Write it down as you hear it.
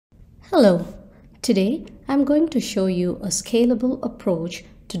Hello, today I'm going to show you a scalable approach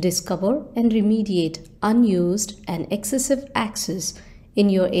to discover and remediate unused and excessive access in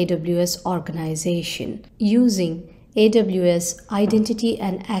your AWS organization using AWS Identity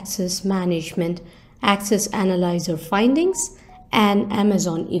and Access Management Access Analyzer findings and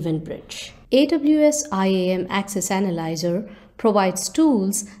Amazon EventBridge. AWS IAM Access Analyzer provides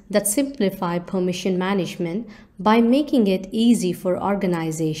tools that simplify permission management by making it easy for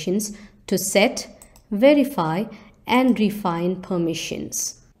organizations to set, verify, and refine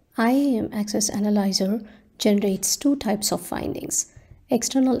permissions. IAM Access Analyzer generates two types of findings: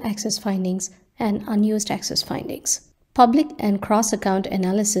 external access findings and unused access findings. Public and cross-account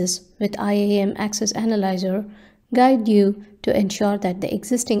analysis with IAM Access Analyzer guide you to ensure that the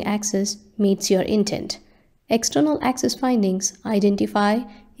existing access meets your intent. External access findings identify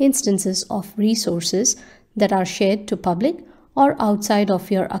instances of resources that are shared to public or outside of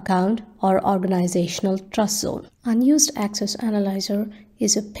your account or organizational trust zone. Unused Access Analyzer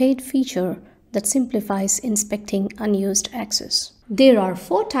is a paid feature that simplifies inspecting unused access. There are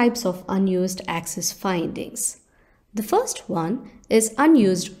four types of unused access findings. The first one is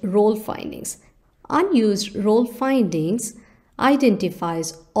unused role findings. Unused role findings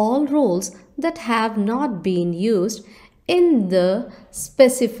identifies all roles that have not been used in the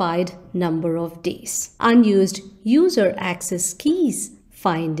specified number of days. Unused user access keys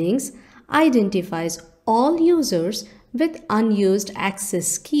findings identifies all users with unused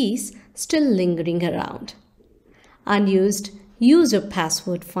access keys still lingering around. Unused user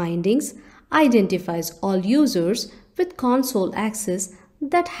password findings identifies all users with console access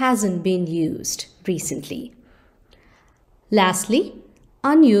that hasn't been used recently. Lastly,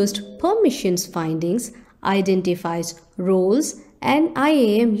 unused permissions findings identifies roles and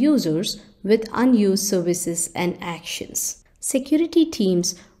IAM users with unused services and actions. Security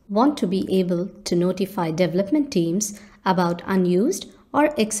teams want to be able to notify development teams about unused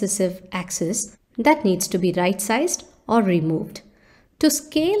or excessive access that needs to be right-sized or removed. To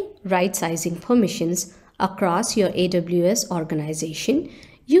scale right-sizing permissions across your AWS organization,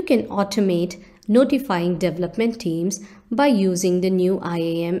 you can automate notifying development teams by using the new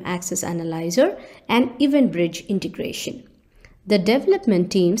IAM Access Analyzer and EventBridge integration. The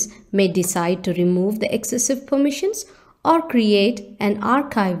development teams may decide to remove the excessive permissions or create an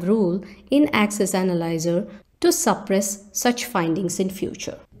archive rule in Access Analyzer to suppress such findings in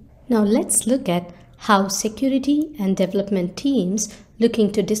future. Now let's look at how security and development teams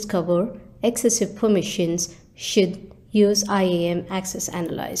looking to discover excessive permissions should use IAM Access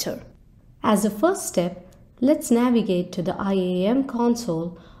Analyzer. As a first step, let's navigate to the IAM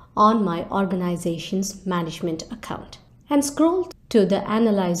console on my organization's management account and scroll to the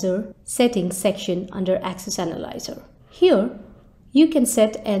Analyzer Settings section under Access Analyzer. Here, you can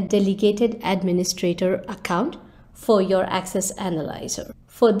set a delegated administrator account for your Access Analyzer.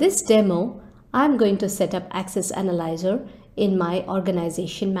 For this demo, I'm going to set up Access Analyzer in my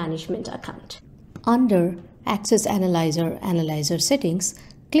organization management account. Under Access Analyzer Settings,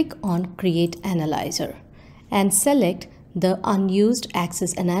 click on Create Analyzer and select the Unused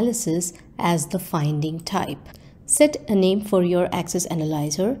Access Analysis as the finding type. Set a name for your Access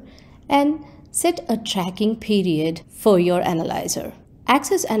Analyzer and set a tracking period for your analyzer.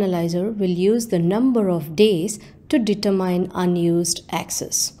 Access Analyzer will use the number of days to determine unused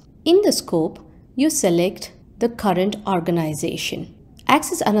access. In the scope, you select the current organization.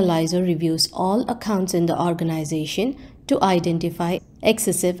 Access Analyzer reviews all accounts in the organization to identify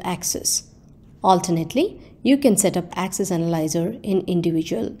excessive access. Alternately, you can set up Access Analyzer in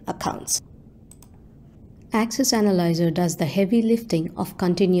individual accounts. Access Analyzer does the heavy lifting of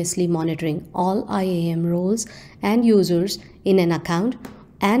continuously monitoring all IAM roles and users in an account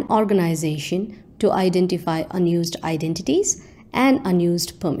and organization to identify unused identities and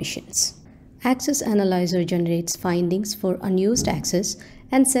unused permissions. Access Analyzer generates findings for unused access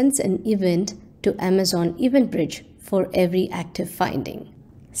and sends an event to Amazon EventBridge for every active finding.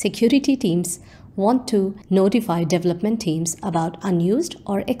 Security teams want to notify development teams about unused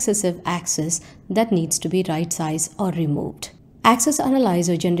or excessive access that needs to be right-sized or removed. Access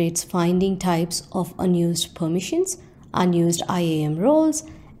Analyzer generates finding types of unused permissions, unused IAM roles,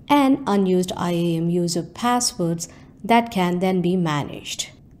 and unused IAM user passwords that can then be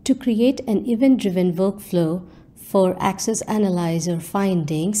managed. To create an event-driven workflow for Access Analyzer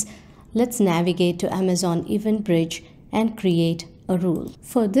findings, let's navigate to Amazon EventBridge and create a rule.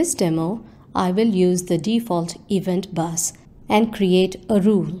 For this demo, I will use the default event bus and create a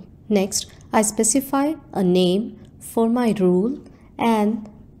rule. Next, I specify a name for my rule and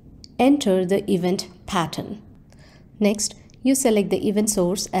enter the event pattern. Next, you select the event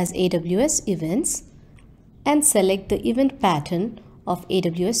source as AWS Events and select the event pattern of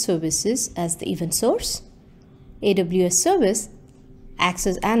AWS Services as the event source, AWS Service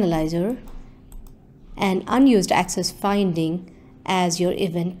Access Analyzer, and Unused Access Finding as your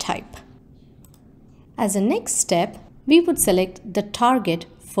event type. As a next step, we would select the target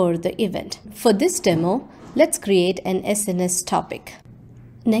for the event. For this demo, let's create an SNS topic.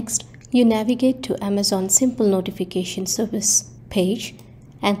 Next, you navigate to Amazon Simple Notification Service page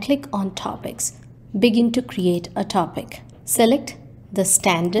and click on Topics. Begin to create a topic. Select the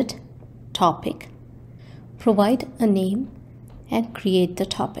standard topic, provide a name, and create the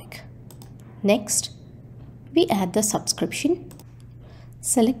topic. Next, we add the subscription.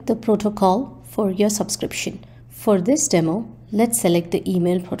 Select the protocol for your subscription. For this demo, let's select the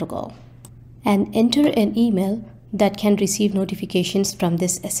email protocol and enter an email that can receive notifications from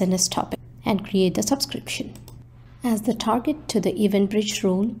this SNS topic and create the subscription. As the target to the EventBridge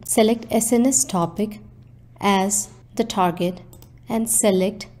role, select SNS topic as the target and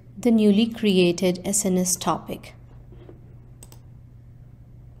select the newly created SNS topic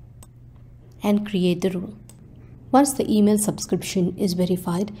and create the rule. Once the email subscription is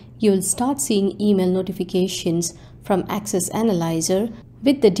verified, you will start seeing email notifications from Access Analyzer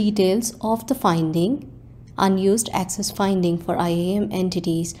with the details of the finding, unused access finding for IAM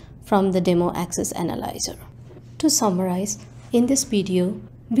entities from the demo Access Analyzer. To summarize, in this video,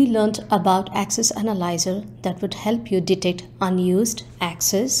 we learned about Access Analyzer that would help you detect unused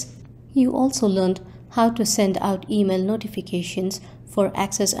access. You also learned how to send out email notifications for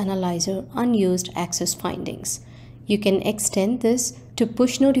Access Analyzer unused access findings. You can extend this to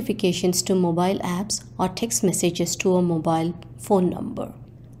push notifications to mobile apps or text messages to a mobile phone number.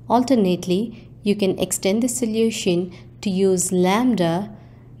 Alternately, you can extend the solution to use Lambda,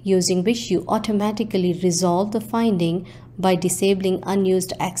 using which you automatically resolve the finding by disabling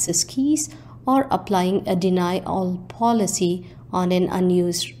unused access keys or applying a deny all policy on an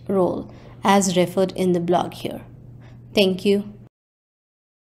unused role, as referred in the blog here. Thank you.